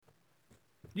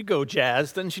You go,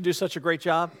 Jazz. Doesn't she do such a great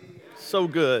job? So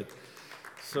good.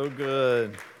 So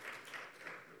good.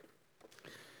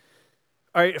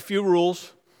 All right, a few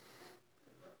rules.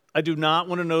 I do not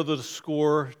want to know the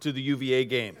score to the UVA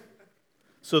game.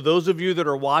 So those of you that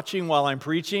are watching while I'm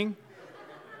preaching,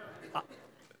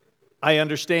 I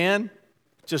understand.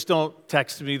 Just don't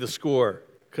text me the score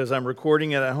because I'm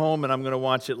recording it at home and I'm going to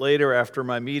watch it later after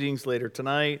my meetings later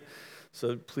tonight.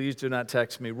 So please do not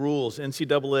text me. Rules,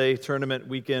 NCAA tournament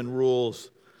weekend rules.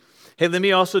 Hey, let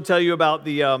me also tell you about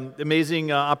the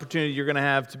amazing opportunity you're going to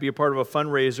have to be a part of a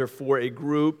fundraiser for a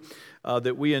group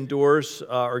that we endorse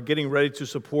are getting ready to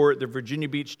support the Virginia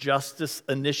Beach Justice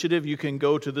Initiative. You can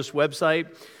go to this website.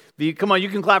 Come on, you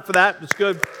can clap for that. That's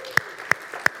good.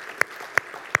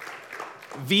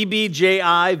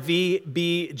 VBJI.org.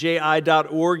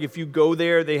 If you go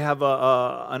there, they have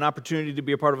an opportunity to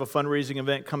be a part of a fundraising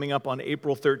event coming up on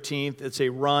April 13th. It's a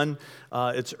run.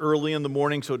 It's early in the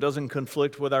morning, so it doesn't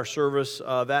conflict with our service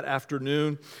that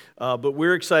afternoon. But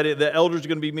we're excited. The elders are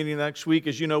going to be meeting next week.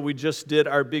 As you know, we just did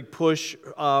our big push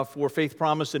for Faith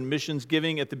Promise and Missions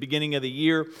Giving at the beginning of the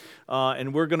year.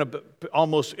 And we're going to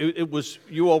almost,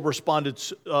 you all responded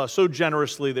so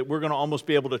generously that we're going to almost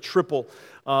be able to triple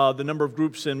the number of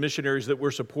groups and missionaries that we're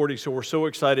supporting. So we're so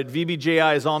excited.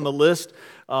 VBJI is on the list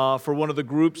for one of the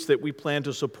groups that we plan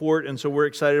to support. And so we're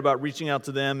excited about reaching out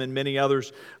to them and many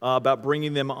others about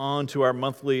bringing them on to our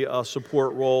monthly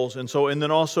support roles. And then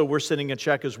also we're sending a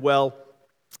check as well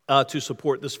to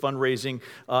support this fundraising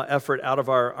effort out of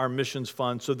our missions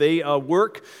fund. So they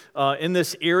work in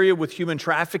this area with human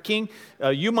trafficking.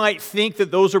 You might think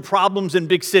that those are problems in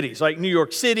big cities like New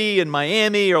York City and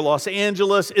Miami or Los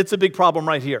Angeles. It's a big problem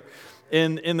right here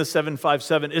in the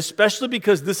 757, especially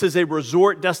because this is a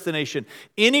resort destination.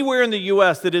 Anywhere in the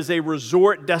U.S. that is a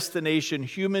resort destination,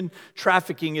 human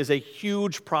trafficking is a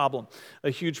huge problem.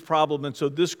 And so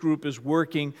this group is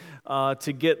working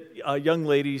to get young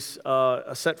ladies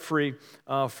set free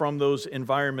from those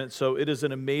environments. So it is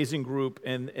an amazing group,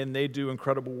 and they do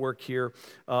incredible work here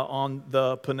on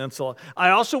the peninsula. I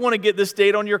also want to get this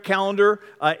date on your calendar,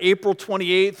 April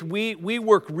 28th. We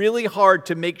work really hard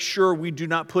to make sure we do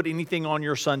not put anything on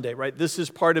your Sunday, right? This is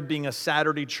part of being a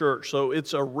Saturday church, so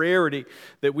it's a rarity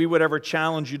that we would ever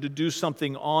challenge you to do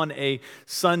something on a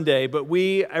Sunday. But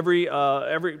we, every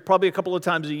probably a couple of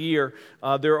times a year,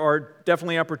 there are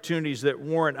definitely opportunities that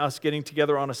warrant us getting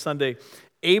together on a Sunday.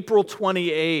 April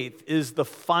 28th is the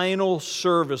final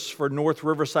service for North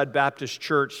Riverside Baptist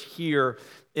Church here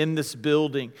in this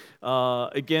building.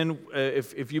 Again,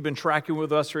 if you've been tracking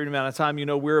with us for any amount of time, you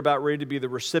know we're about ready to be the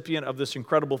recipient of this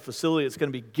incredible facility. It's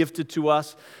going to be gifted to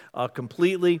us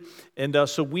completely. And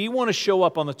so we want to show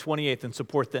up on the 28th and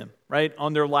support them, right,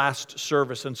 on their last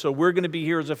service. And so we're going to be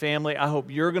here as a family. I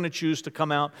hope you're going to choose to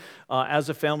come out as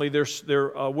a family. Their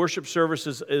worship service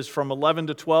is from 11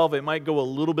 to 12. It might go a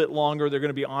little bit longer. They're going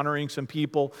to be honoring some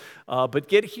people. But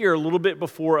get here a little bit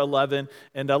before 11.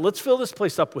 And let's fill this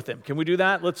place up with them. Can we do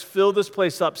that? Let's fill this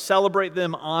place up, celebrate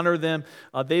them, honor them.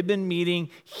 They've been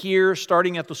meeting here,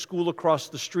 starting at the school across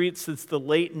the street since the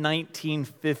late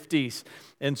 1950s.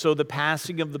 And so the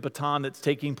passing of the baton that's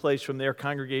taking place from their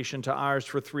congregation to ours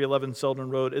for 311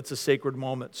 Selden Road, it's a sacred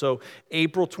moment. So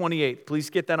April 28th, please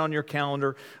get that on your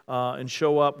calendar and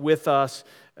show up with us.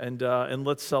 And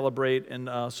let's celebrate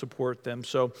and support them.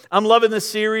 So I'm loving this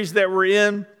series that we're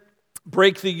in,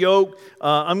 Break the Yoke.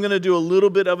 I'm going to do a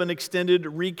little bit of an extended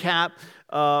recap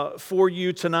for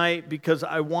you tonight because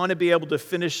I want to be able to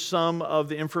finish some of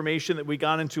the information that we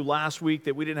got into last week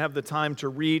that we didn't have the time to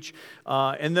reach.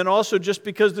 And then also just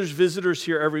because there's visitors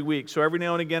here every week. So every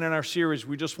now and again in our series,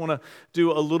 we just want to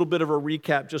do a little bit of a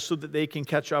recap just so that they can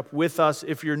catch up with us.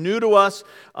 If you're new to us,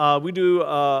 we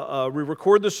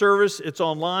record the service. It's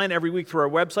online every week through our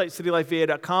website,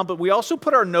 citylifeva.com. But we also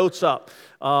put our notes up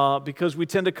because we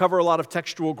tend to cover a lot of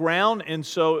textual ground. And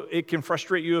so it can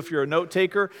frustrate you if you're a note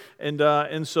taker.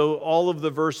 And so all of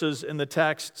the verses and the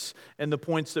texts and the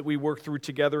points that we work through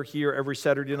together here every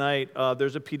Saturday night,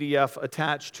 there's a PDF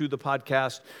attached to the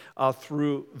podcast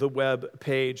through the web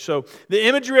page. So the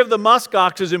imagery of the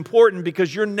muskox is important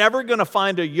because you're never going to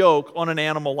find a yoke on an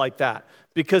animal like that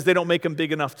because they don't make them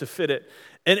big enough to fit it.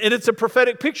 And it's a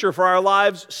prophetic picture for our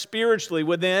lives spiritually.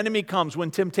 When the enemy comes,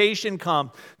 when temptation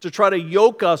comes to try to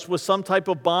yoke us with some type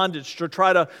of bondage, to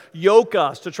try to yoke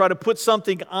us, to try to put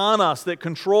something on us that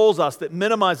controls us, that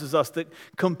minimizes us, that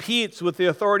competes with the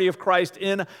authority of Christ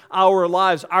in our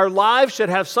lives. Our lives should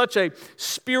have such a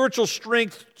spiritual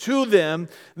strength to them,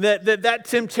 that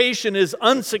temptation is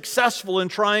unsuccessful in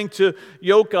trying to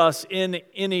yoke us in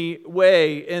any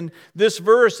way. And this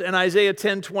verse in Isaiah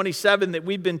 10:27 that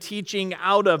we've been teaching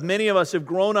out of, many of us have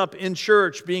grown up in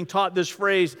church being taught this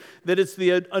phrase that it's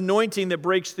the anointing that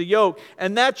breaks the yoke.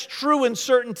 And that's true in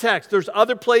certain texts. There's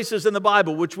other places in the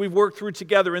Bible, which we've worked through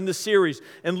together in this series,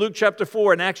 in Luke chapter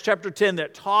 4 and Acts chapter 10,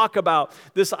 that talk about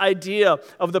this idea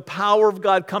of the power of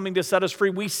God coming to set us free.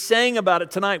 We sang about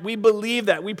it tonight. We believe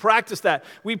that. We practice that.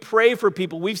 We pray for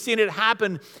people. We've seen it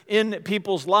happen in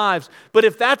people's lives. But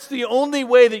if that's the only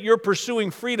way that you're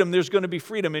pursuing freedom, there's going to be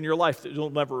freedom in your life that you'll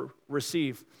never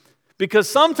receive. Because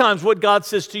sometimes what God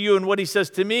says to you and what He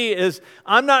says to me is,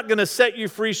 I'm not going to set you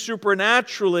free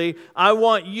supernaturally. I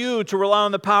want you to rely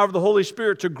on the power of the Holy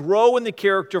Spirit to grow in the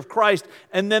character of Christ,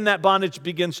 and then that bondage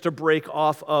begins to break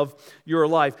off of your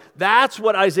life. That's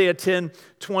what Isaiah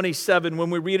 10:27,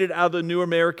 when we read it out of the New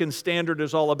American Standard,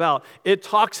 is all about. It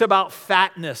talks about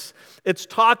fatness. It's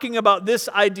talking about this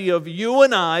idea of you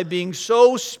and I being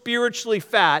so spiritually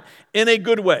fat in a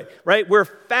good way, right? We're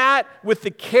fat with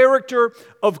the character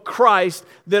of Christ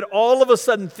that all of a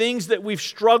sudden things that we've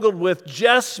struggled with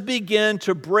just begin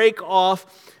to break off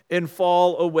and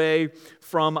fall away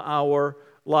from our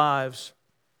lives.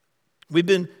 We've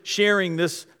been sharing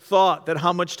this thought that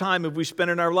how much time have we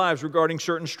spent in our lives regarding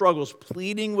certain struggles,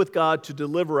 pleading with God to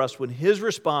deliver us, when His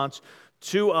response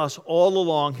to us all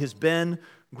along has been,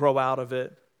 grow out of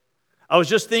it. I was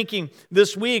just thinking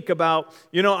this week about,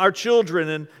 our children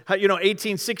and,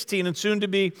 18, 16, and soon to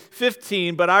be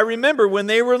 15. But I remember when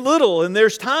they were little, and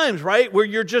there's times, right, where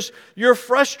you're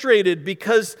frustrated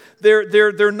because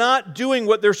they're not doing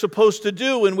what they're supposed to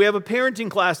do. And we have a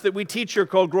parenting class that we teach here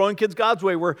called Growing Kids God's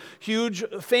Way. We're huge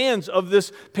fans of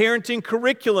this parenting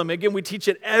curriculum. Again, we teach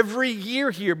it every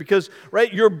year here because,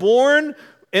 right, you're born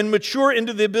and mature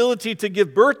into the ability to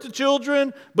give birth to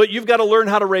children, but you've got to learn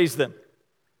how to raise them.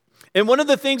 And one of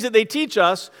the things that they teach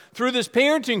us through this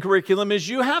parenting curriculum is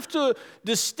you have to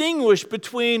distinguish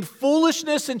between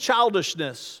foolishness and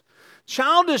childishness.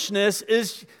 Childishness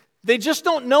is they just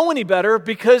don't know any better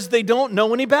because they don't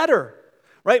know any better,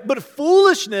 right? But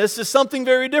foolishness is something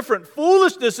very different.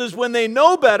 Foolishness is when they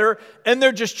know better and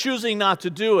they're just choosing not to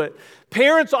do it.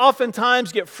 Parents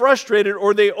oftentimes get frustrated,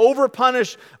 or they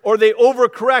overpunish, or they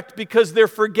overcorrect because they're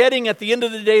forgetting at the end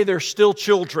of the day they're still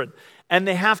children. And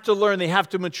they have to learn, they have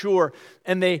to mature,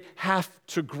 and they have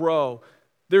to grow.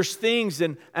 There's things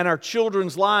in our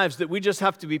children's lives that we just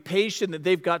have to be patient, that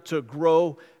they've got to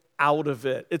grow out of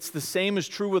it. It's the same is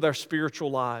true with our spiritual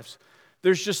lives.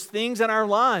 There's just things in our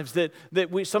lives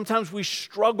that we sometimes we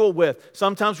struggle with.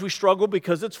 Sometimes we struggle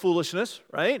because it's foolishness,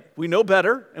 right? We know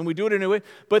better and we do it anyway.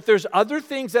 But there's other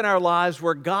things in our lives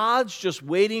where God's just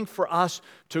waiting for us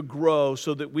to grow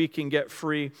so that we can get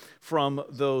free from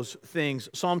those things.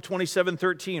 Psalm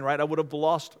 27:13, right? I would have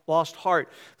lost heart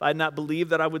if I had not believed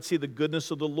that I would see the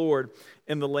goodness of the Lord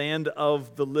in the land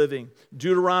of the living.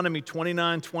 Deuteronomy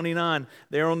 29:29,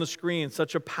 there on the screen,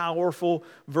 such a powerful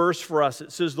verse for us.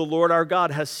 It says, the Lord our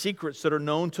God has secrets that are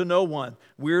known to no one.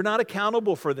 We're not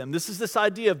accountable for them. This is this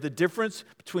idea of the difference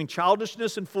between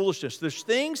childishness and foolishness. There's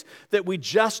things that we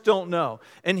just don't know.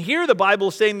 And here the Bible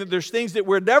is saying that there's things that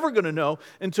we're never going to know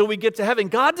until we get to heaven.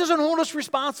 God doesn't hold us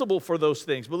responsible for those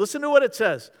things. But listen to what it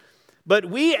says. But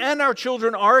we and our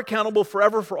children are accountable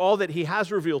forever for all that He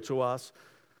has revealed to us,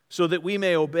 so that we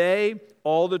may obey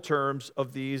all the terms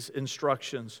of these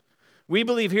instructions. We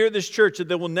believe here at this church that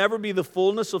there will never be the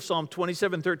fullness of Psalm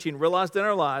 27:13 realized in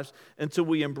our lives until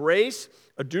we embrace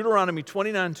a Deuteronomy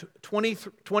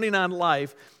 29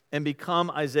 life and become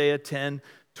Isaiah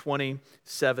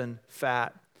 10:27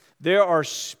 fat. There are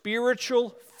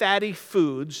spiritual fatty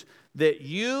foods that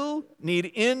you need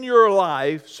in your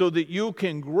life so that you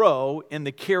can grow in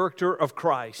the character of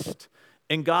Christ.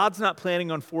 And God's not planning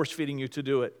on force-feeding you to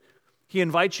do it. He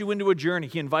invites you into a journey.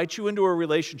 He invites you into a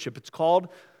relationship. It's called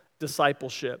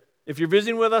discipleship. If you're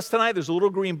visiting with us tonight, there's a little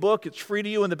green book. It's free to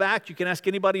you in the back. You can ask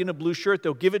anybody in a blue shirt.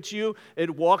 They'll give it to you.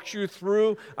 It walks you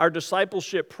through our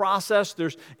discipleship process.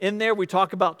 In there, we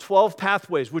talk about 12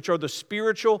 pathways, which are the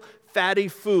spiritual fatty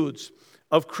foods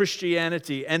of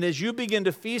Christianity. And as you begin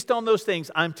to feast on those things,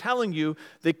 I'm telling you,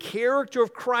 the character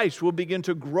of Christ will begin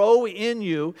to grow in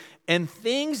you, and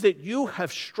things that you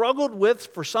have struggled with,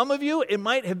 for some of you, it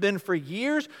might have been for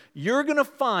years, you're going to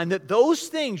find that those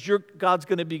things, God's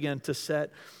going to begin to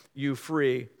set you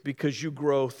free because you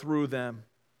grow through them.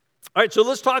 All right, so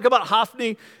let's talk about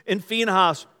Hophni and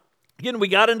Phinehas. Again, we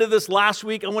got into this last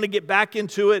week. I want to get back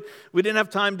into it. We didn't have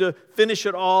time to finish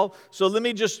it all. So let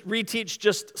me just reteach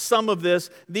just some of this.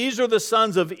 These are the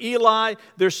sons of Eli.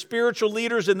 They're spiritual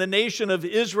leaders in the nation of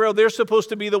Israel. They're supposed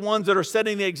to be the ones that are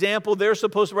setting the example. They're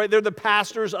supposed to, right? They're the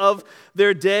pastors of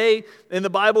their day. And the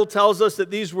Bible tells us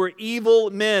that these were evil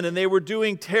men and they were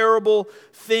doing terrible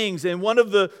things. And one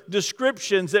of the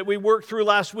descriptions that we worked through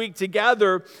last week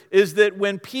together is that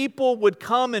when people would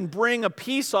come and bring a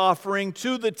peace offering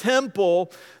to the temple,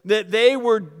 that they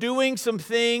were doing some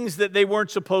things that they weren't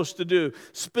supposed to do.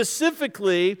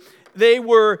 Specifically, they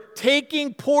were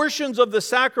taking portions of the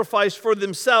sacrifice for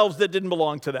themselves that didn't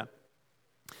belong to them.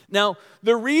 Now,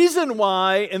 the reason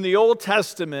why in the Old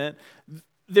Testament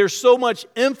there's so much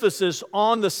emphasis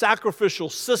on the sacrificial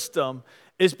system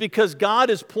is because God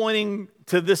is pointing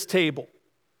to this table.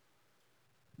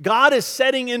 God is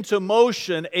setting into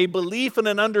motion a belief and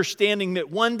an understanding that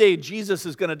one day Jesus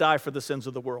is going to die for the sins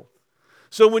of the world.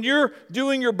 So when you're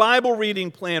doing your Bible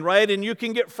reading plan, right, and you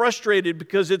can get frustrated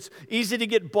because it's easy to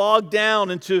get bogged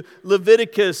down into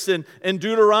Leviticus and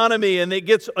Deuteronomy, and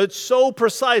it's so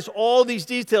precise, all these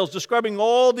details describing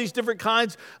all these different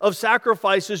kinds of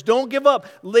sacrifices. Don't give up.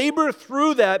 Labor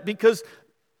through that because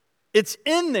it's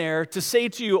in there to say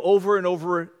to you over and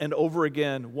over and over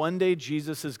again, one day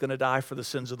Jesus is going to die for the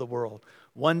sins of the world.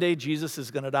 One day Jesus is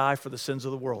going to die for the sins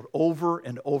of the world. Over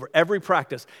and over. Every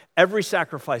practice, every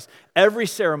sacrifice, every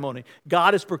ceremony,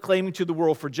 God is proclaiming to the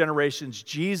world for generations,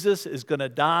 Jesus is going to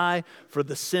die for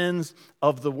the sins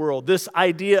of the world. This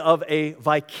idea of a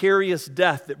vicarious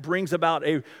death that brings about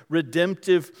a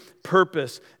redemptive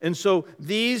purpose. And so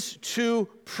these two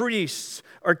priests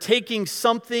are taking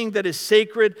something that is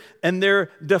sacred and they're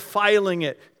defiling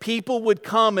it. People would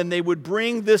come and they would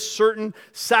bring this certain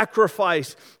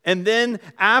sacrifice. And then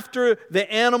after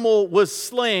the animal was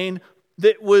slain,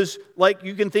 that was like,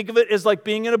 you can think of it as like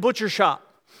being in a butcher shop.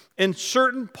 And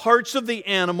certain parts of the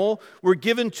animal were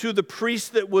given to the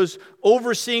priest that was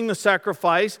overseeing the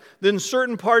sacrifice. Then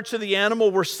certain parts of the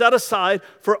animal were set aside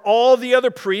for all the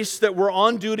other priests that were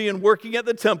on duty and working at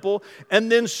the temple.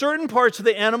 And then certain parts of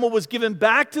the animal was given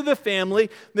back to the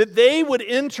family that they would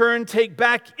in turn take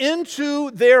back into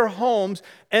their homes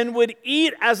and would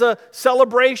eat as a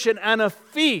celebration and a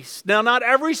feast. Now, not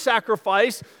every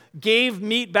sacrifice gave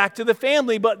meat back to the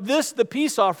family, but this, the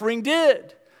peace offering,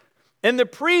 did. And the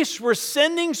priests were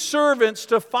sending servants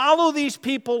to follow these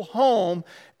people home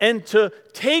and to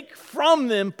take from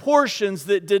them portions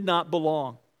that did not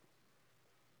belong.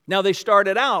 Now, they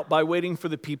started out by waiting for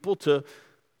the people to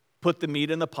put the meat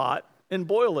in the pot and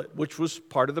boil it, which was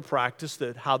part of the practice,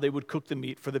 that how they would cook the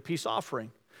meat for the peace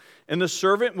offering. And the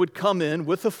servant would come in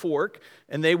with a fork,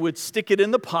 and they would stick it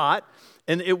in the pot,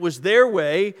 and it was their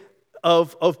way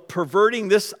of perverting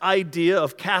this idea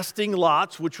of casting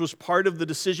lots, which was part of the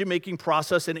decision-making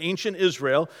process in ancient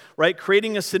Israel, right?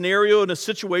 Creating a scenario and a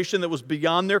situation that was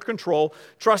beyond their control,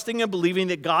 trusting and believing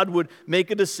that God would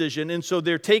make a decision. And so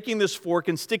they're taking this fork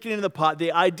and sticking it in the pot.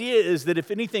 The idea is that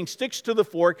if anything sticks to the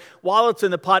fork while it's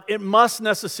in the pot, it must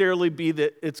necessarily be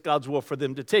that it's God's will for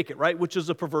them to take it, right? Which is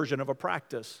a perversion of a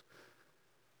practice.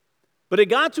 But it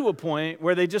got to a point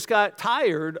where they just got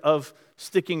tired of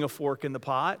sticking a fork in the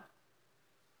pot.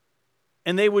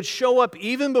 And they would show up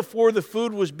even before the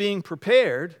food was being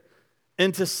prepared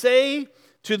and to say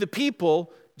to the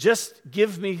people, just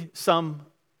give me some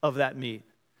of that meat.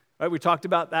 Right? We talked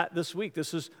about that last week.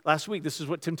 This is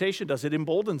what temptation does. It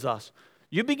emboldens us.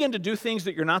 You begin to do things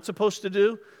that you're not supposed to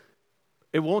do,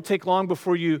 it won't take long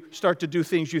before you start to do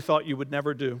things you thought you would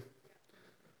never do.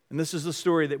 And this is the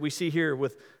story that we see here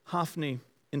with Hophni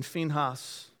and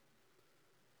Phinehas.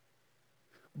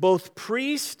 Both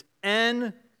priest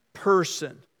and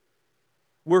person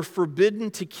were forbidden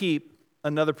to keep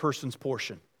another person's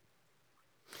portion.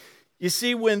 You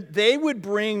see, when they would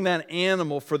bring that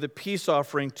animal for the peace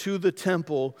offering to the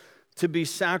temple to be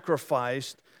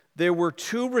sacrificed, there were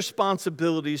two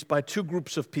responsibilities by two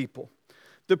groups of people.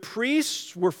 The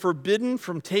priests were forbidden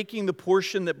from taking the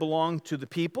portion that belonged to the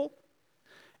people,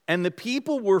 and the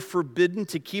people were forbidden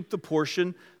to keep the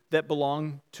portion that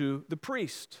belonged to the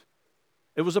priest.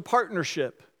 It was a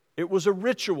partnership. It was a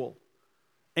ritual.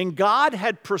 And God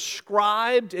had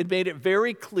prescribed and made it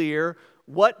very clear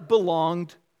what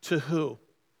belonged to who.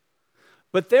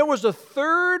 But there was a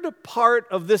third part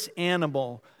of this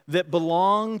animal that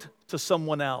belonged to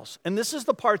someone else. And this is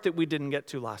the part that we didn't get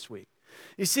to last week.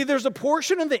 You see, there's a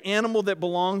portion of the animal that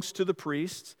belongs to the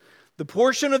priests, the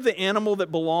portion of the animal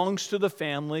that belongs to the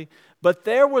family, but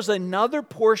there was another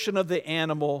portion of the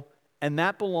animal, and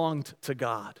that belonged to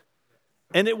God.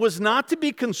 And it was not to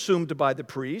be consumed by the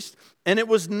priest, and it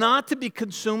was not to be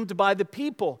consumed by the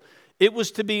people. It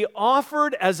was to be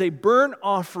offered as a burnt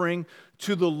offering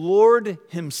to the Lord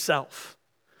himself.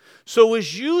 So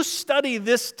as you study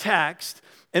this text,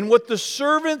 and what the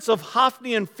servants of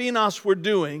Hophni and Phinehas were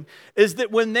doing is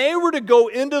that when they were to go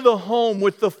into the home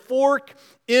with the fork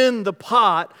in the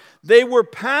pot, they were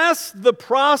past the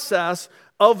process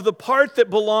of the part that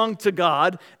belonged to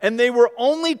God, and they were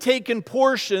only taking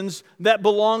portions that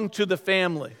belonged to the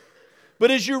family.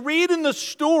 But as you read in the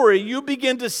story, you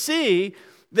begin to see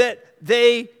that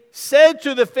they said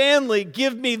to the family,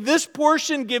 give me this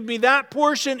portion, give me that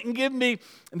portion, and give me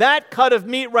that cut of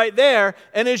meat right there.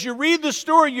 And as you read the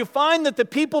story, you find that the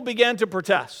people began to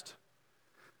protest.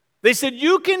 They said,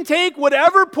 you can take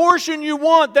whatever portion you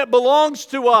want that belongs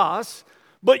to us,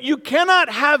 but you cannot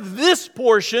have this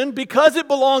portion because it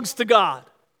belongs to God.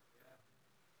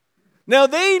 Now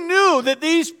they knew that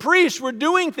these priests were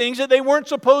doing things that they weren't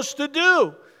supposed to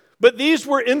do. But these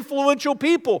were influential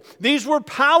people. These were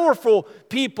powerful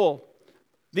people.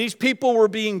 These people were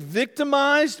being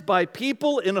victimized by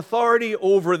people in authority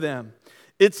over them.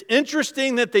 It's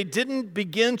interesting that they didn't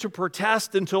begin to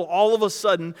protest until all of a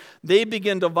sudden they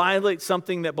began to violate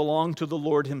something that belonged to the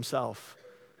Lord himself.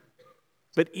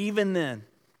 But even then,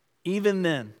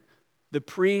 the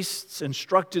priests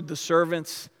instructed the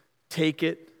servants, take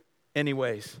it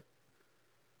anyways.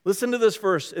 Listen to this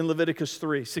verse in Leviticus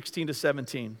 3, 16 to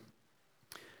 17.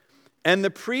 And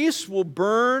the priests will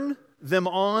burn them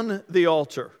on the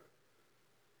altar.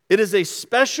 It is a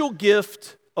special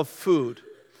gift of food,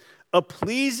 a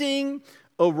pleasing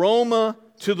aroma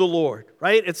to the Lord,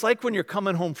 right? It's like when you're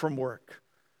coming home from work.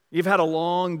 You've had a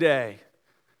long day,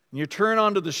 and you turn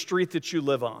onto the street that you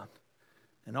live on,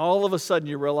 and all of a sudden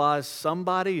you realize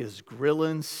somebody is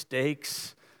grilling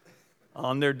steaks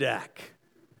on their deck.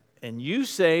 And you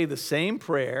say the same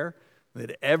prayer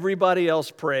that everybody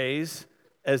else prays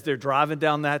as they're driving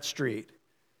down that street.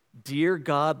 Dear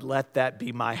God, let that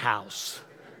be my house.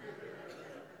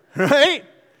 Right?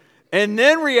 And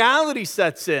then reality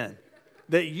sets in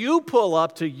that you pull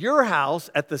up to your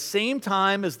house at the same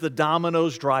time as the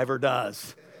Domino's driver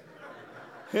does.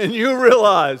 And you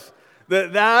realize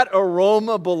that that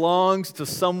aroma belongs to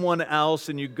someone else,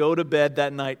 and you go to bed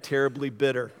that night terribly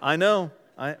bitter. I know.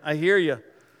 I hear you.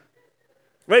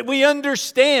 Right? We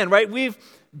understand, right? We've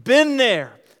been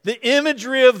there. The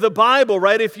imagery of the Bible,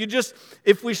 right?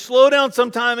 If we slow down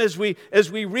sometime as we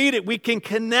read it, we can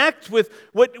connect with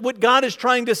what God is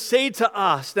trying to say to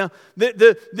us. Now,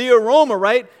 the aroma,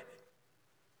 right?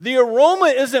 The aroma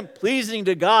isn't pleasing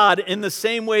to God in the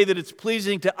same way that it's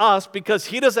pleasing to us because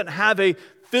He doesn't have a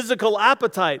physical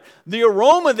appetite. The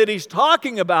aroma that He's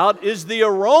talking about is the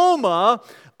aroma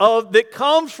that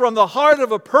comes from the heart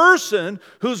of a person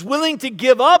who's willing to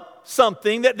give up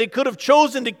something that they could have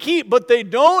chosen to keep, but they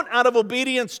don't out of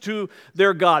obedience to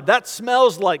their God. That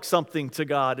smells like something to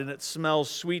God, and it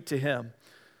smells sweet to Him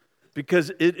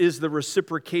because it is the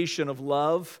reciprocation of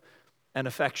love and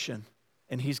affection,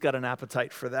 and He's got an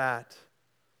appetite for that.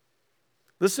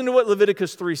 Listen to what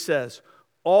Leviticus 3 says.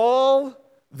 All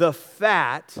the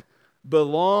fat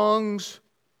belongs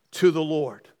to the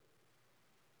Lord.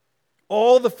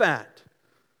 All the fat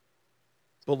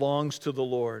belongs to the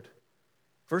Lord.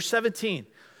 Verse 17,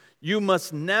 you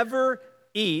must never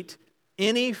eat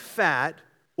any fat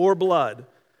or blood.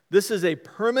 This is a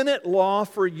permanent law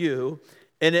for you,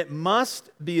 and it must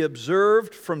be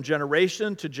observed from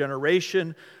generation to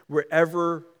generation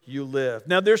wherever you live.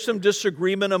 Now, there's some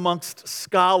disagreement amongst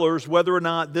scholars whether or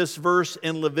not this verse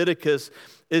in Leviticus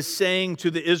is saying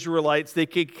to the Israelites they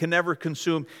can never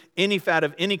consume any fat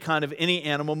of any kind of any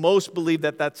animal. Most believe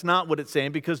that that's not what it's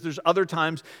saying because there's other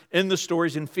times in the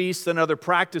stories and feasts and other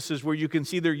practices where you can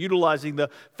see they're utilizing the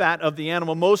fat of the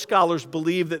animal. Most scholars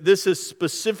believe that this is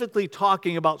specifically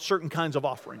talking about certain kinds of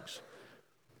offerings.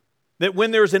 That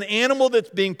when there's an animal that's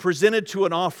being presented to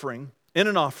an offering,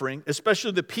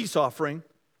 especially the peace offering,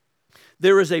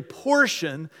 there is a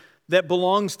portion that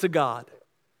belongs to God.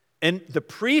 And the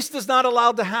priest is not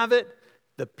allowed to have it.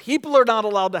 The people are not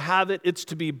allowed to have it. It's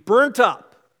to be burnt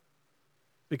up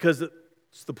because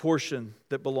it's the portion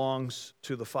that belongs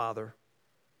to the Father.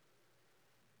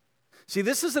 See,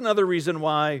 this is another reason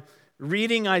why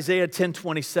reading Isaiah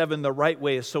 10:27 the right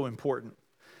way is so important.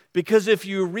 Because if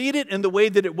you read it in the way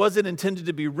that it wasn't intended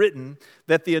to be written,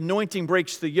 that the anointing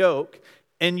breaks the yoke,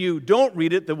 and you don't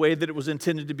read it the way that it was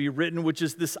intended to be written, which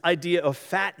is this idea of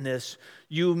fatness,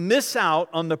 you miss out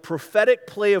on the prophetic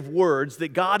play of words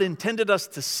that God intended us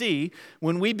to see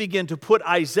when we begin to put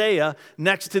Isaiah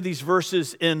next to these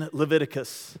verses in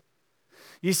Leviticus.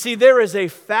 You see, there is a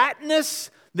fatness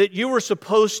that you were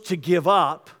supposed to give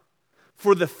up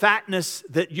for the fatness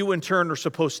that you in turn are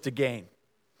supposed to gain.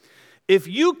 if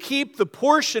you keep the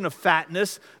portion of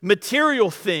fatness,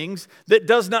 material things that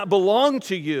does not belong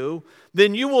to you,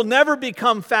 then you will never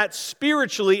become fat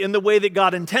spiritually in the way that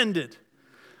God intended.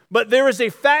 But there is a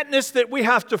fatness that we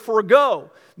have to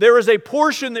forego. There is a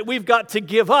portion that we've got to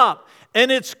give up. And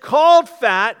it's called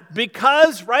fat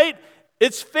because, right,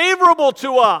 it's favorable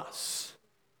to us.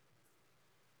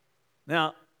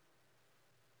 Now,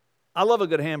 I love a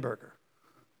good hamburger.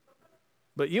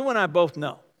 But you and I both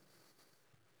know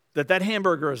that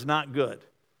hamburger is not good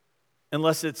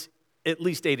unless it's at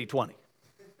least 80-20.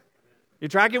 You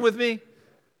tracking with me?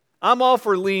 I'm all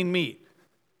for lean meat,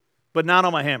 but not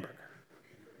on my hamburger.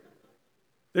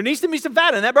 There needs to be some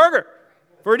fat in that burger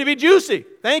for it to be juicy.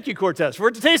 Thank you, Cortez. For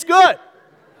it to taste good.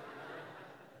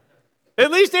 At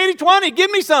least 80-20.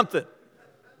 Give me something.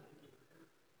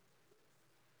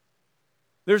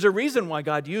 There's a reason why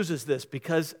God uses this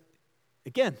because,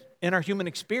 again, in our human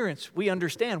experience, we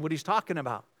understand what he's talking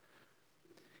about.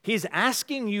 He's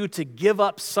asking you to give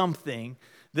up something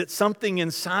that something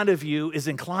inside of you is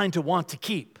inclined to want to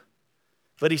keep.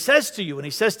 But he says to you, and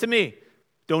he says to me,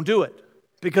 don't do it,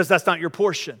 because that's not your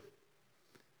portion.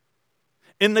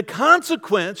 And the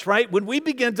consequence, right, when we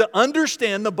begin to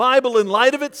understand the Bible in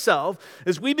light of itself,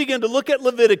 as we begin to look at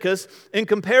Leviticus in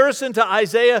comparison to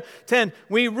Isaiah 10,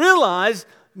 we realize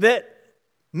that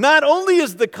not only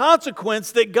is the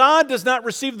consequence that God does not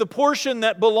receive the portion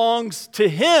that belongs to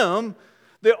him,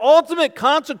 the ultimate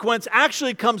consequence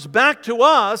actually comes back to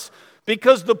us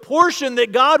because the portion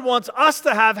that God wants us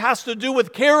to have has to do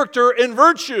with character and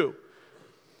virtue.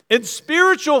 And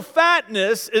spiritual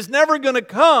fatness is never going to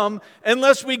come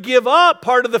unless we give up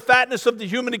part of the fatness of the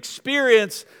human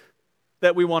experience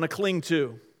that we want to cling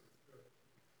to.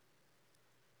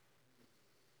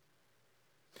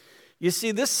 You see,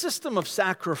 this system of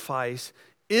sacrifice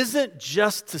isn't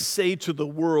just to say to the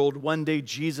world, one day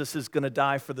Jesus is going to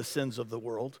die for the sins of the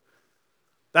world.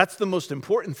 That's the most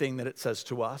important thing that it says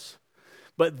to us.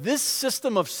 But this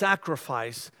system of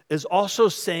sacrifice is also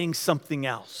saying something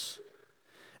else.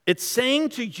 It's saying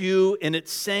to you and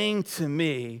it's saying to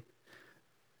me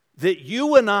that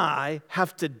you and I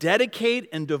have to dedicate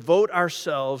and devote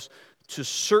ourselves to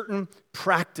certain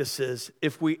practices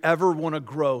if we ever want to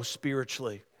grow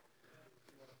spiritually.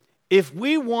 If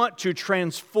we want to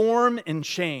transform and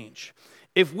change,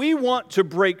 if we want to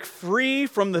break free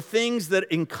from the things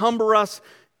that encumber us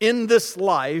in this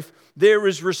life, there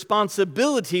is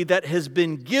responsibility that has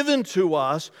been given to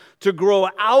us to grow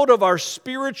out of our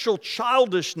spiritual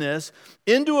childishness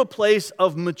into a place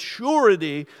of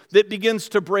maturity that begins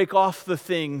to break off the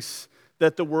things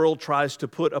that the world tries to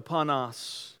put upon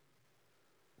us.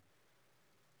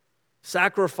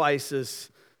 Sacrifices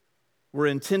were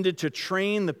intended to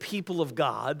train the people of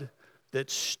God that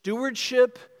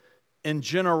stewardship and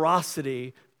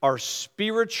generosity are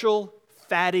spiritual,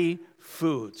 fatty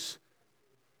foods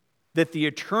that the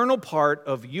eternal part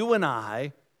of you and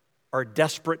I are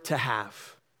desperate to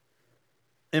have.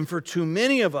 And for too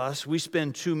many of us, we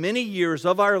spend too many years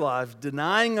of our lives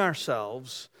denying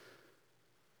ourselves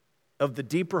of the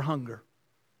deeper hunger.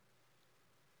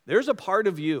 There's a part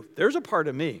of you, there's a part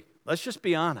of me, let's just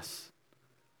be honest,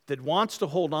 that wants to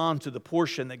hold on to the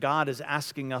portion that God is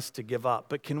asking us to give up.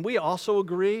 But can we also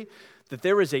agree that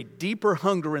there is a deeper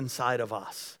hunger inside of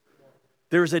us?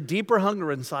 There is a deeper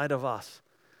hunger inside of us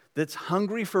that's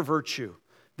hungry for virtue,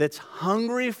 that's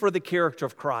hungry for the character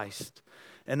of Christ.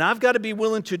 And I've got to be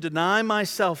willing to deny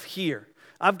myself here.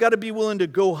 I've got to be willing to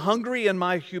go hungry in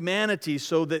my humanity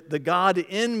so that the God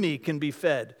in me can be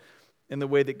fed in the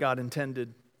way that God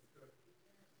intended.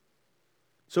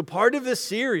 So part of this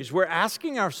series, we're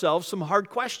asking ourselves some hard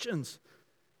questions.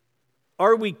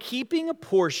 Are we keeping a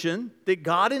portion that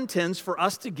God intends for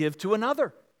us to give to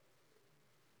another?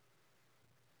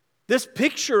 This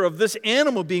picture of this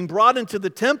animal being brought into the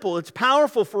temple, it's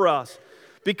powerful for us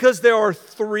because there are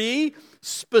 3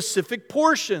 specific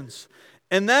portions.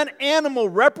 And that animal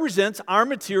represents our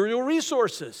material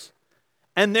resources.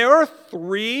 And there are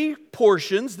 3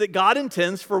 portions that God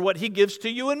intends for what He gives to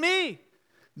you and me.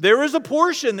 There is a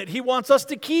portion that He wants us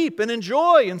to keep and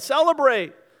enjoy and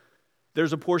celebrate.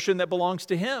 There's a portion that belongs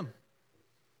to Him.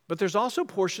 But there's also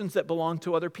portions that belong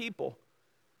to other people.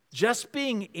 Just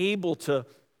being able to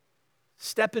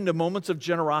step into moments of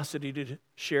generosity to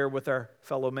share with our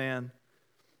fellow man.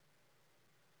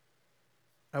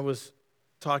 I was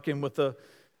talking with a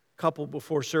couple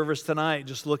before service tonight,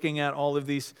 just looking at all of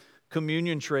these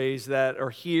communion trays that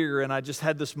are here, and I just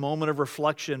had this moment of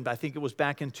reflection. I think it was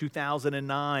back in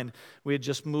 2009. We had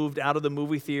just moved out of the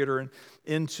movie theater and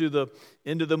into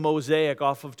the Mosaic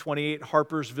off of 28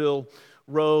 Harpersville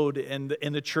road, and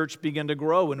the church began to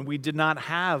grow, and we did not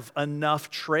have enough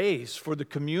trays for the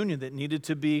communion that needed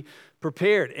to be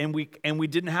prepared, and we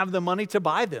didn't have the money to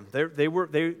buy them.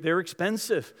 They're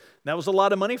expensive. That was a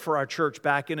lot of money for our church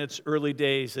back in its early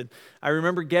days. And I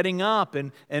remember getting up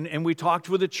and we talked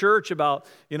with the church about,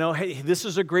 hey, this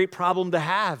is a great problem to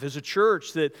have as a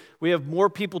church, that we have more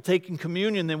people taking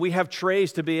communion than we have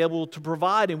trays to be able to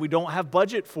provide, and we don't have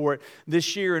budget for it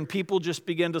this year. And people just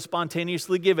began to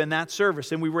spontaneously give in that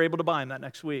service, and we were able to buy them that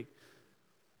next week.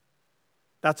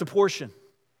 That's a portion.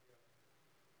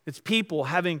 It's people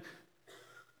having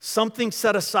something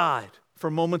set aside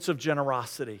for moments of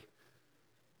generosity.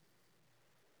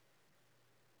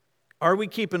 Are we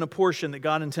keeping a portion that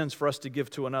God intends for us to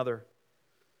give to another?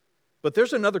 But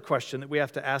there's another question that we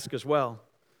have to ask as well.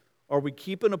 Are we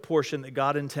keeping a portion that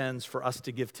God intends for us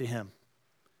to give to Him?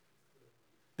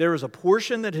 There is a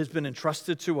portion that has been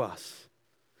entrusted to us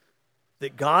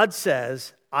that God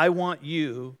says, I want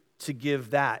you to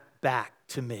give that back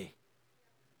to me.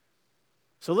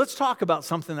 So let's talk about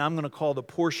something I'm going to call the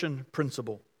portion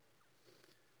principle.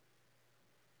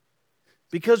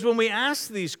 Because when we ask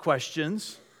these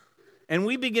questions and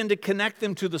we begin to connect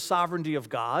them to the sovereignty of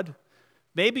God,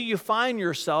 maybe you find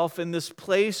yourself in this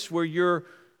place where you're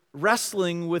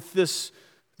wrestling with this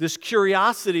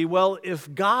curiosity. Well,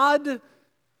 if God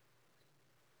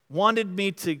wanted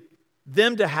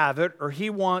them to have it, or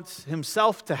He wants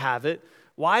Himself to have it,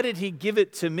 why did He give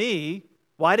it to me?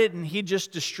 Why didn't He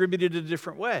just distribute it a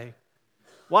different way?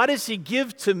 Why does He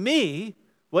give to me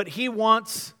what He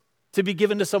wants to be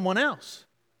given to someone else?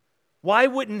 Why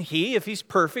wouldn't He, if He's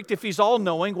perfect, if He's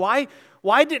all-knowing, why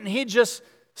didn't He just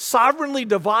sovereignly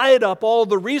divide up all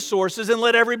the resources and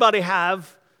let everybody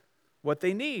have what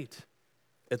they need?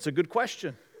 It's a good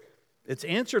question. It's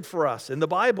answered for us in the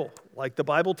Bible, like the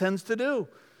Bible tends to do.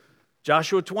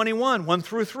 Joshua 21, 1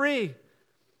 through 3.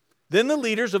 Then the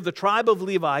leaders of the tribe of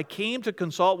Levi came to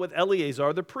consult with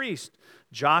Eleazar the priest,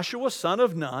 Joshua son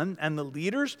of Nun, and the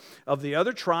leaders of the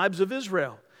other tribes of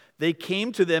Israel. They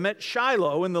came to them at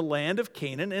Shiloh in the land of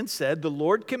Canaan and said, the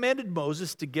Lord commanded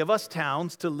Moses to give us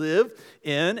towns to live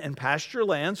in and pasture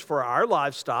lands for our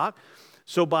livestock.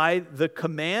 So by the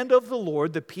command of the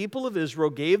Lord, the people of Israel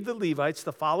gave the Levites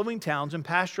the following towns and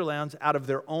pasture lands out of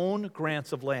their own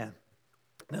grants of land.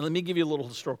 Now let me give you a little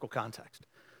historical context.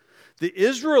 The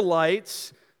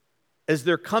Israelites, as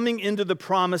they're coming into the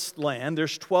promised land,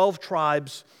 there's 12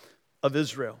 tribes of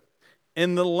Israel.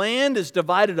 And the land is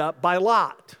divided up by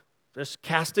lot. Just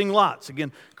casting lots.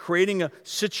 Again, creating a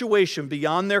situation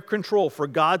beyond their control for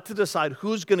God to decide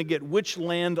who's going to get which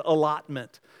land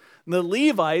allotment. And the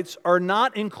Levites are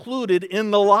not included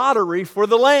in the lottery for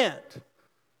the land.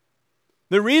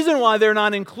 The reason why they're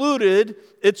not included,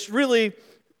 it's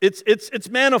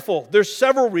manifold. There's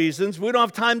several reasons. We don't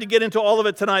have time to get into all of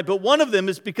it tonight, but one of them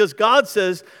is because God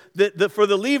says that for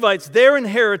the Levites, their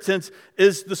inheritance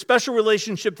is the special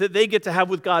relationship that they get to have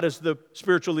with God as the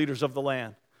spiritual leaders of the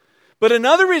land. But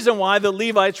another reason why the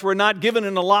Levites were not given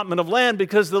an allotment of land,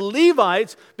 because the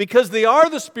Levites, because they are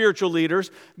the spiritual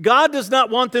leaders, God does not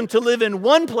want them to live in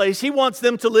one place. He wants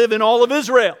them to live in all of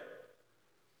Israel.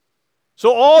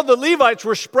 So all the Levites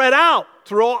were spread out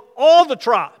through all the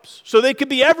tribes, so they could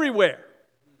be everywhere.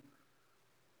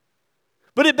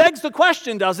 But it begs the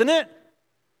question, doesn't it?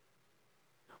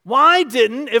 Why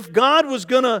didn't, if God was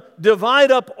going to divide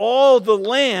up all the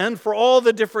land for all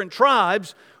the different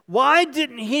tribes, why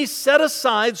didn't He set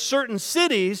aside certain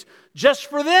cities just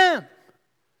for them?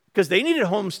 Because they needed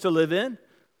homes to live in.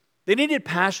 They needed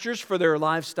pastures for their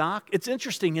livestock. It's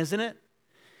interesting, isn't it?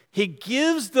 He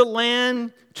gives the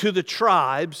land to the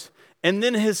tribes, and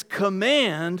then His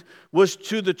command was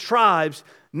to the tribes.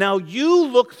 Now you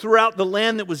look throughout the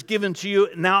land that was given to you.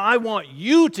 Now I want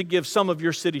you to give some of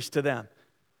your cities to them.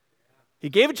 He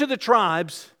gave it to the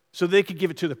tribes so they could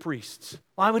give it to the priests.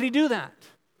 Why would He do that?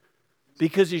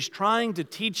 Because He's trying to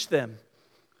teach them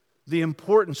the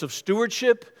importance of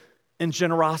stewardship and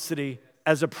generosity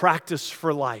as a practice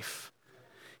for life.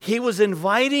 He was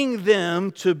inviting them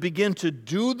to begin to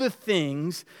do the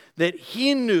things that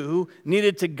He knew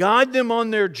needed to guide them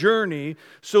on their journey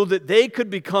so that they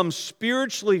could become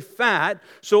spiritually fat,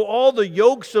 so all the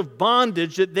yokes of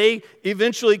bondage that they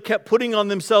eventually kept putting on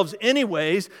themselves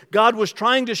anyways, God was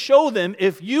trying to show them,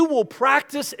 if you will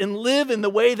practice and live in the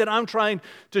way that I'm trying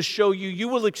to show you, you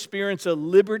will experience a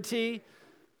liberty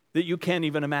that you can't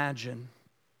even imagine.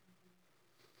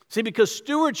 See, because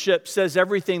stewardship says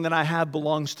everything that I have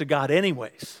belongs to God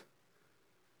anyways.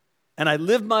 And I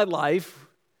live my life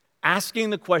asking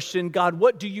the question, God,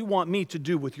 what do you want me to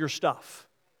do with your stuff?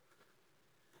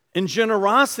 And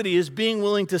generosity is being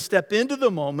willing to step into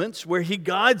the moments where He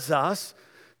guides us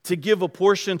to give a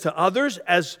portion to others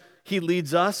as He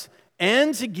leads us,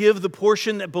 and to give the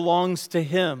portion that belongs to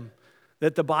Him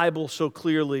that the Bible so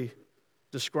clearly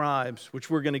describes, which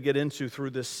we're going to get into through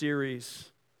this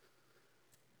series.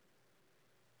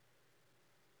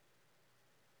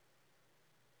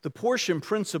 The portion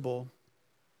principle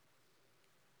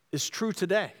is true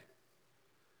today.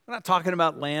 We're not talking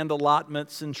about land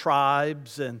allotments and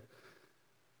tribes, and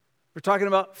we're talking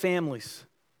about families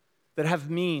that have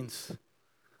means.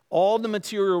 All the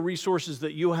material resources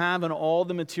that you have and all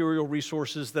the material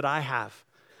resources that I have.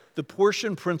 The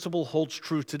portion principle holds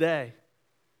true today.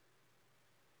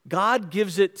 God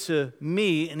gives it to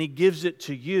me and He gives it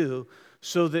to you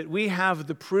so that we have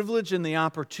the privilege and the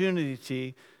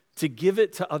opportunity to give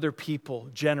it to other people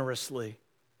generously.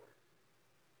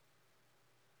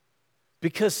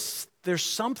 Because there's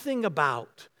something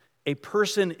about a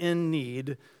person in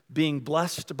need being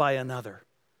blessed by another.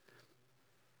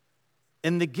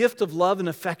 And the gift of love and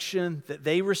affection that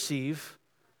they receive.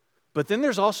 But then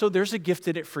there's a gift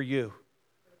in it for you.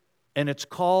 And it's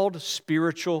called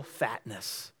spiritual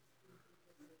fatness.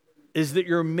 Is that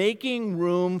you're making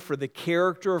room for the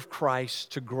character of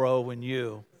Christ to grow in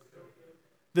you.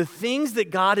 The things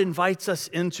that God invites us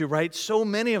into, right? So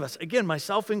many of us, again,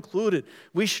 myself included,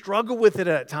 we struggle with it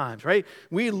at times, right?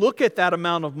 We look at that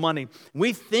amount of money.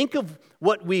 We think of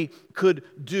what we could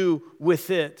do with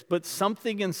it, but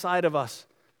something inside of us,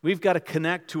 we've got to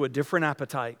connect to a different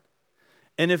appetite.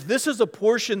 And if this is a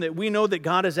portion that we know that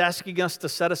God is asking us to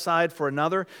set aside for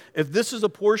another, if this is a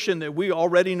portion that we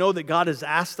already know that God has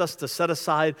asked us to set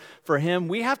aside for Him,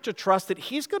 we have to trust that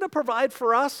He's going to provide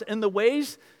for us in the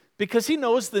ways because He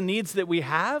knows the needs that we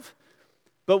have.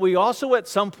 But we also at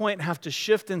some point have to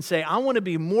shift and say, I want to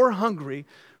be more hungry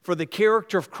for the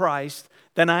character of Christ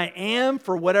than I am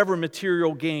for whatever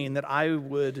material gain that I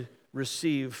would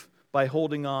receive by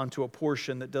holding on to a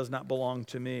portion that does not belong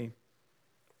to me.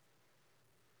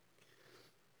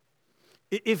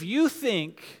 If you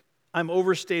think I'm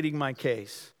overstating my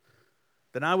case,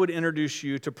 then I would introduce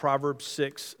you to Proverbs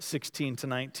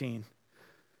 6:16-19.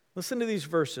 Listen to these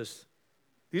verses.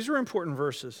 These are important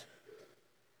verses.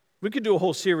 We could do a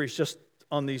whole series just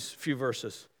on these few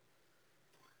verses.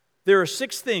 There are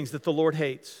 6 things that the Lord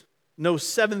hates. No,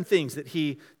 7 things that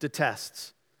He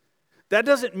detests. That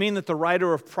doesn't mean that the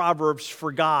writer of Proverbs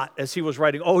forgot as he was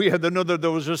writing, oh yeah,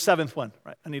 there was a 7th one.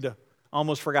 Right? I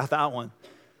almost forgot that one.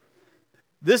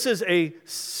 This is a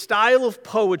style of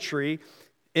poetry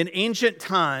in ancient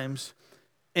times,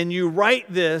 and you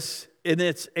write this, and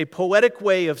it's a poetic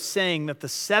way of saying that the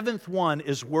 7th one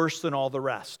is worse than all the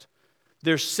rest.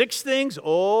 There's 6 things,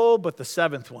 but the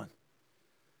 7th one.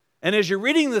 And as you're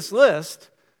reading this list,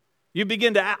 you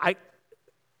begin to,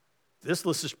 this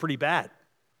list is pretty bad.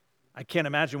 I can't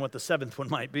imagine what the 7th one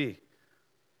might be.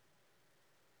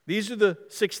 These are the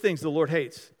 6 things the Lord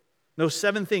hates. No,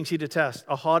 7 things He detests.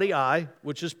 A haughty eye,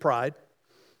 which is pride.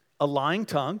 A lying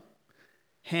tongue.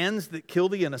 Hands that kill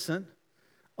the innocent.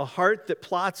 A heart that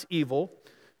plots evil.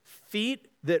 Feet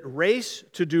that race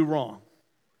to do wrong.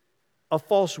 A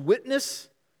false witness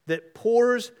that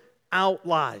pours out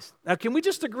lies. Now, can we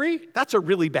just agree? That's a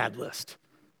really bad list.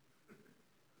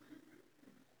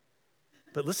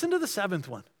 But listen to the 7th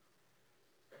one.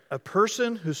 A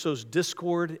person who sows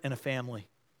discord in a family.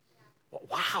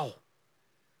 Wow.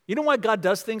 You know why God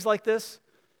does things like this?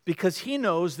 Because He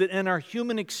knows that in our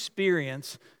human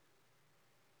experience,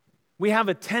 we have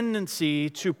a tendency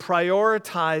to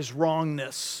prioritize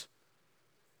wrongness.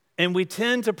 And we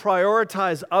tend to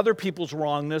prioritize other people's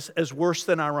wrongness as worse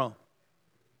than our own.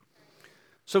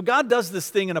 So God does this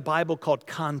thing in a Bible called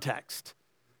context.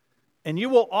 And you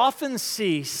will often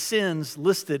see sins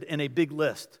listed in a big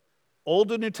list.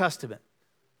 Old and New Testament.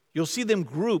 You'll see them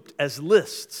grouped as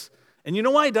lists. And you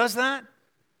know why He does that?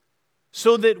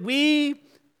 So that we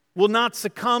will not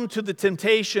succumb to the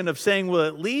temptation of saying, well,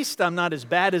 at least I'm not as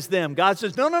bad as them. God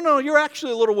says, no, you're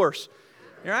actually a little worse.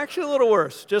 You're actually a little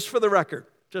worse, just for the record.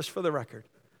 Just for the record.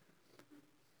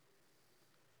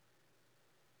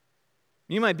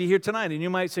 You might be here tonight and you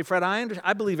might say, Fred,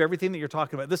 I believe everything that you're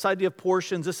talking about. This idea of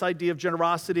portions, this idea of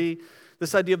generosity,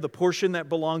 this idea of the portion that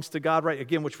belongs to God, right?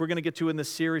 Again, which we're going to get to in this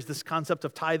series, this concept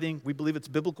of tithing. We believe it's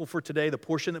biblical for today, the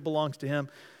portion that belongs to Him.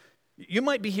 You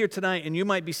might be here tonight and you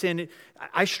might be saying,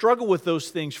 I struggle with those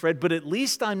things, Fred, but at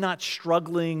least I'm not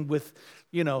struggling with,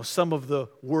 some of the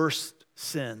worst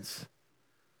sins.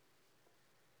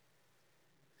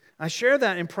 I share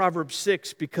that in Proverbs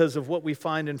 6 because of what we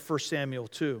find in 1 Samuel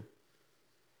 2.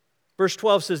 Verse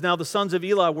 12 says, now the sons of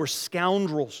Eli were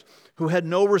scoundrels who had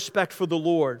no respect for the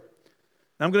Lord.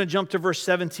 Now I'm going to jump to verse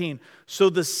 17.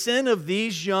 So the sin of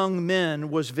these young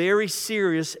men was very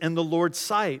serious in the Lord's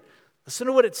sight. Listen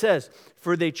to what it says.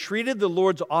 For they treated the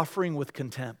Lord's offering with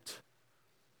contempt.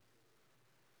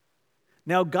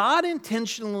 Now God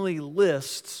intentionally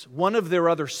lists one of their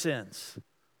other sins.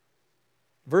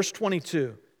 Verse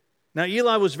 22. Now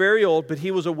Eli was very old, but he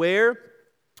was aware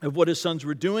of what his sons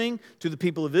were doing to the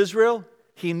people of Israel.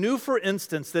 He knew, for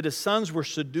instance, that his sons were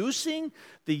seducing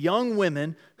the young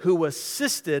women who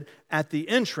assisted at the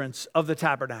entrance of the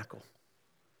tabernacle.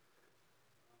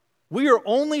 We are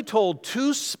only told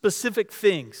two specific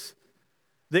things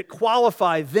that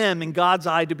qualify them in God's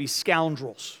eye to be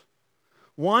scoundrels.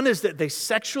 One is that they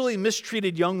sexually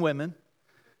mistreated young women,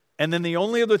 and then the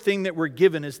only other thing that we're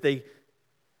given is they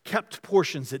kept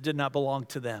portions that did not belong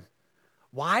to them.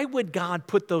 Why would God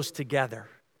put those together?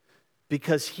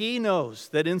 Because He knows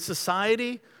that in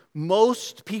society,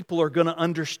 most people are going to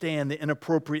understand the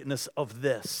inappropriateness of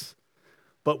this.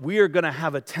 But we are going to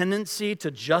have a tendency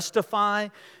to justify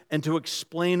and to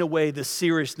explain away the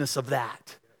seriousness of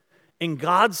that. And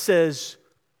God says,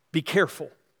 be careful.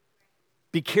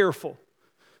 Be careful.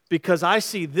 Because I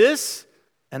see this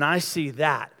and I see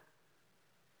that.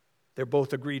 They're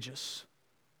both egregious.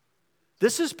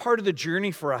 This is part of the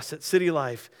journey for us at City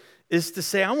Life, is to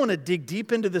say, I want to dig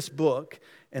deep into this book,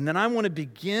 and then I want to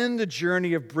begin the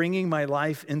journey of bringing my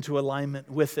life into alignment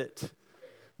with it.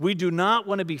 We do not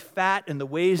want to be fat in the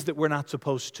ways that we're not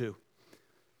supposed to.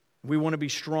 We want to be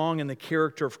strong in the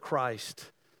character of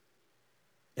Christ,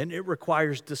 and it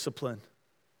requires discipline.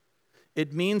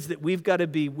 It means that we've got to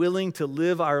be willing to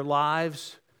live our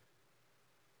lives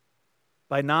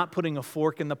by not putting a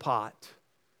fork in the pot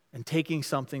and taking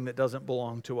something that doesn't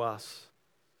belong to us.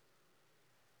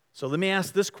 So let me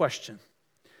ask this question.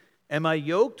 Am I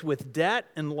yoked with debt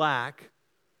and lack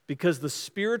because the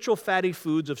spiritual fatty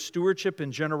foods of stewardship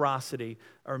and generosity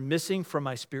are missing from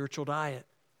my spiritual diet?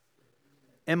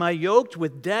 Am I yoked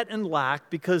with debt and lack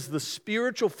because the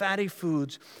spiritual fatty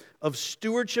foods of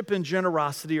stewardship and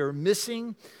generosity are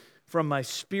missing from my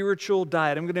spiritual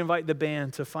diet? I'm going to invite the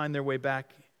band to find their way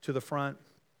back to the front.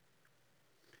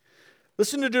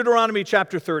 Listen to Deuteronomy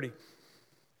chapter 30.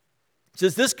 It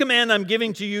says, this command I'm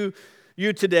giving to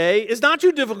you today is not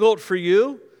too difficult for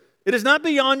you. It is not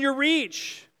beyond your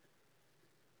reach.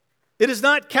 It is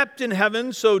not kept in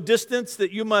heaven so distant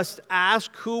that you must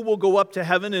ask who will go up to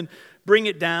heaven and bring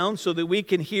it down so that we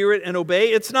can hear it and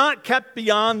obey. It's not kept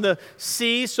beyond the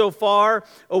sea so far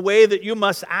away that you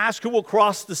must ask who will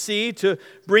cross the sea to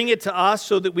bring it to us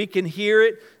so that we can hear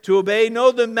it, to obey.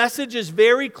 No, the message is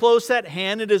very close at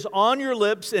hand. It is on your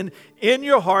lips and in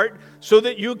your heart so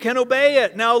that you can obey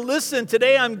it. Now listen,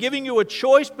 today I'm giving you a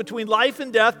choice between life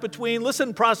and death, between,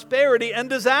 listen, prosperity and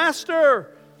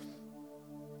disaster.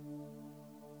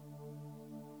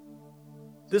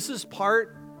 This is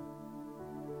part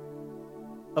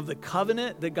of the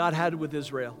covenant that God had with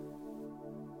Israel.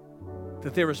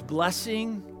 That there is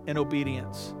blessing and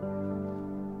obedience.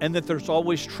 And that there's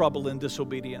always trouble in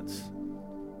disobedience.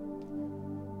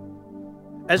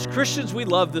 As Christians, we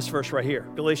love this verse right here,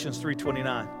 Galatians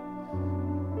 3:29.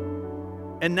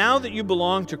 And now that you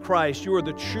belong to Christ, you are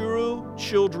the true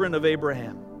children of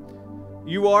Abraham.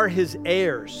 You are his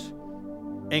heirs.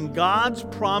 And God's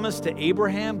promise to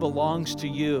Abraham belongs to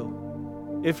you.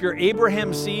 If you're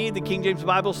Abraham's seed, the King James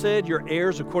Bible said, you're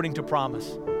heirs according to promise.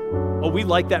 Oh, we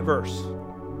like that verse.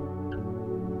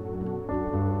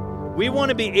 We want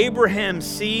to be Abraham's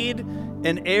seed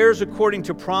and heirs according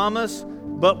to promise,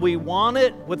 but we want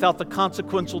it without the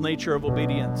consequential nature of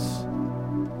obedience.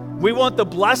 We want the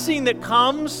blessing that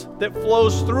comes, that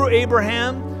flows through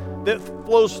Abraham, that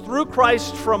flows through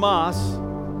Christ from us,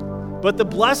 but the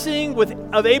blessing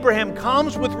of Abraham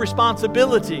comes with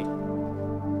responsibility.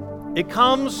 It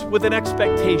comes with an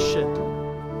expectation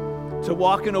to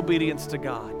walk in obedience to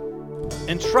God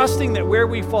and trusting that where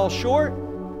we fall short,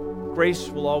 grace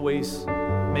will always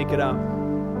make it up.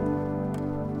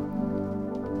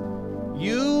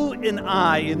 You and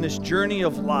I in this journey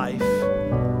of life,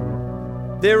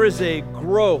 there is a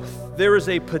growth, there is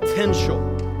a potential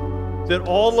that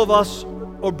all of us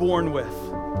are born with.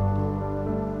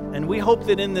 And we hope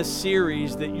that in this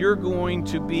series that you're going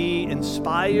to be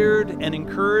inspired and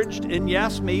encouraged, and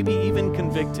yes, maybe even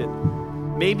convicted,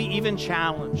 maybe even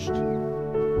challenged.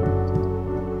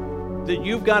 That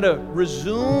you've got to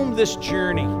resume this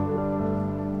journey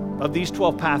of these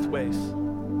 12 pathways.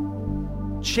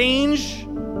 Change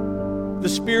the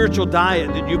spiritual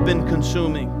diet that you've been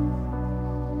consuming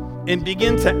and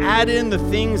begin to add in the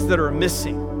things that are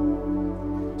missing.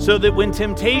 So that when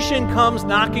temptation comes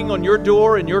knocking on your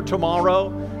door and your tomorrow,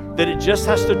 that it just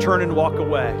has to turn and walk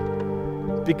away.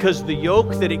 because the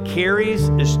yoke that it carries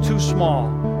is too small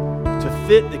to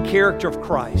fit the character of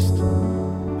Christ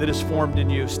that is formed in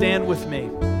you. Stand with me.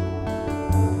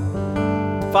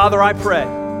 Father, I pray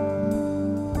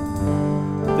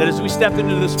that as we step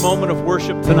into this moment of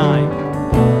worship tonight,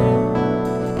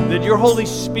 that your Holy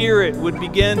Spirit would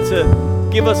begin to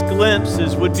give us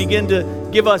glimpses, would begin to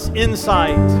give us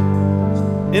insight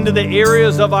into the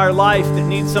areas of our life that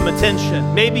need some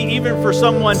attention. Maybe even for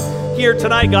someone here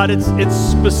tonight, God, it's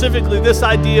specifically this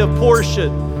idea of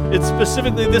portion. It's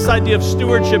specifically this idea of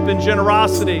stewardship and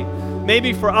generosity.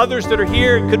 Maybe for others that are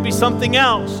here, it could be something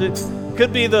else. It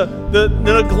could be the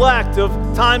neglect of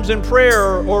times in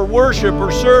prayer or worship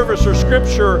or service or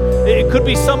scripture. It could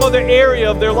be some other area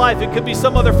of their life. It could be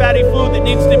some other fatty food that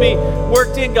needs to be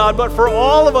worked in, God. But for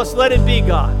all of us, let it be,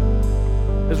 God,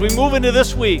 as we move into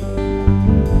this week,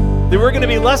 that we're going to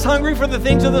be less hungry for the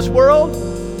things of this world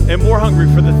and more hungry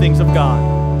for the things of God.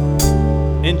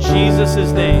 In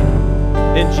Jesus' name.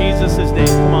 In Jesus' name.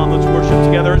 Come on, let's worship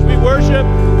together. As we worship,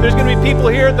 there's going to be people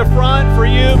here at the front for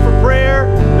you for prayer.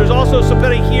 There's also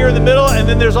somebody here in the middle, and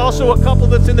then there's also a couple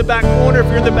that's in the back corner. If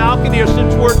you're in the balcony or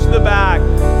sit towards the back,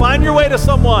 find your way to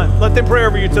someone. Let them pray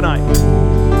over you tonight.